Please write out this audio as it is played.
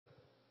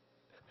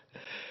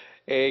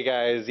Hey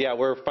guys, yeah,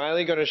 we're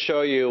finally going to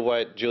show you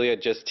what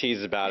Juliet just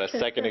teased about a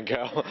second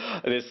ago,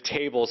 this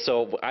table.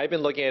 So I've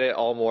been looking at it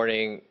all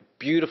morning.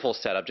 Beautiful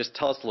setup. Just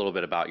tell us a little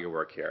bit about your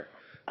work here.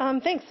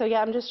 Thanks. So yeah,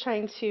 I'm just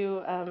trying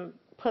to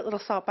put little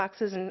salt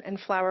boxes and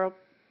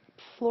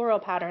floral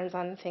patterns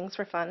on things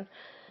for fun.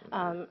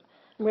 I'm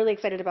really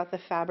excited about the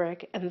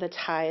fabric and the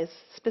ties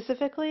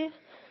specifically,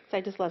 because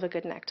I just love a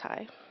good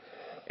necktie.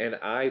 And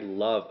I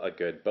love a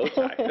good bow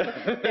tie.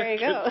 There you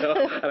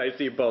go. And I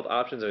see both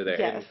options are there.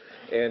 Yes.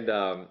 And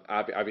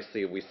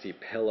obviously we see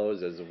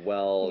pillows as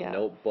well, Yeah.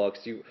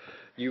 notebooks.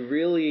 You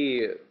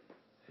really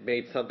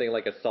made something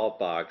like a salt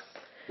box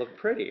look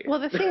pretty. Well,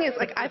 the thing is,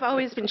 like, I've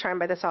always been charmed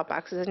by the salt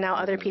boxes, and now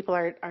other people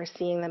are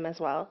seeing them as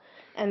well,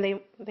 and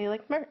they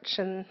like merch,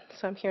 and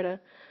so I'm here to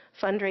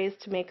fundraise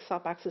to make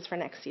salt boxes for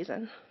next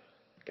season.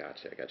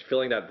 Gotcha.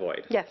 Filling that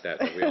void. Yes. That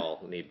we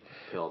all need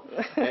filled.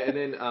 And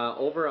then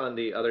over on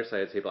the other side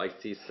of the table, I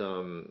see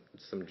some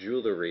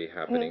jewelry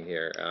happening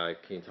here.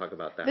 Can you talk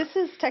about that? This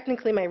is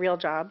technically my real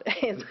job.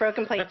 It's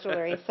broken plate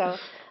jewelry. So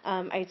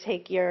I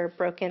take your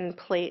broken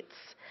plates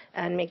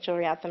and make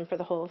jewelry out of them for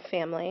the whole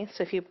family.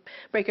 So if you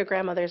break your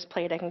grandmother's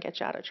plate, I can get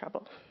you out of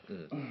trouble.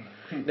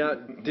 Now,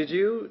 did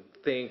you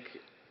think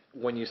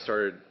when you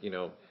started,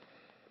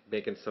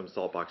 making some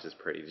salt boxes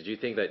pretty, did you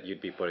think that you'd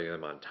be putting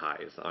them on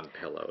ties, on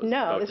pillows?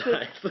 No,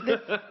 ties?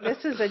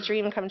 this is a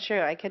dream come true.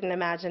 I couldn't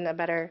imagine a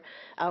better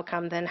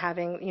outcome than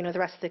having, the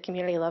rest of the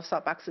community love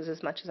salt boxes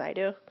as much as I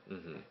do.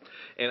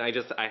 And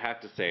I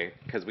have to say,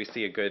 because we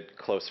see a good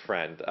close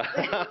friend,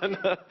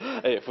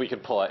 if we can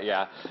pull it,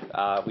 yeah,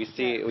 we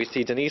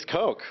see Denise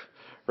Koch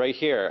right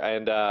here,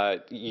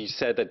 and you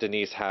said that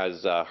Denise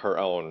has her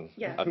own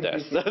of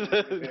this.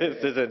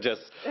 This isn't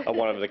just a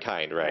one of a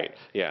kind, right?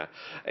 Yeah.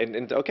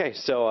 And okay,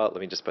 so let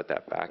me just put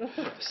that back.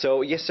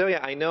 So yeah,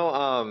 I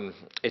know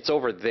it's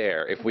over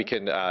there. If we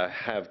can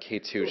have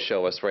K2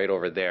 show us right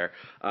over there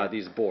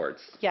these boards.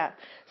 Yeah.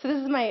 So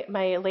this is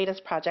my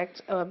latest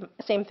project.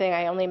 Same thing.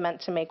 I only meant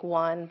to make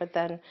one, but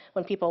then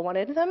when people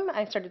wanted them,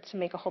 I started to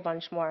make a whole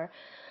bunch more.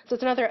 So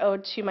it's another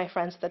ode to my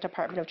friends at the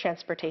Department of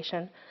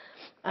Transportation.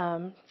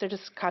 They're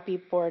just copy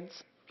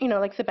boards,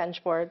 like the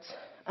bench boards,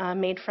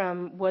 made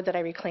from wood that I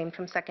reclaimed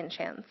from Second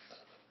Chance.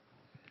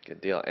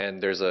 Good deal.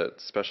 And there's a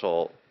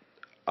special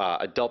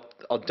adult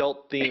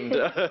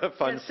themed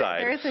fun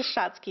side. There is a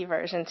Shotsky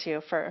version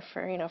too for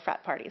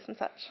frat parties and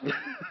such.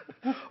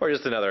 Or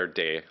just another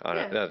day on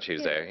another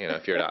Tuesday,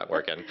 if you're not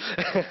working.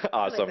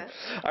 Awesome.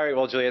 All right,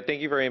 well, Juliet,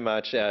 thank you very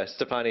much.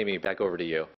 Stefan, Amy, back over to you.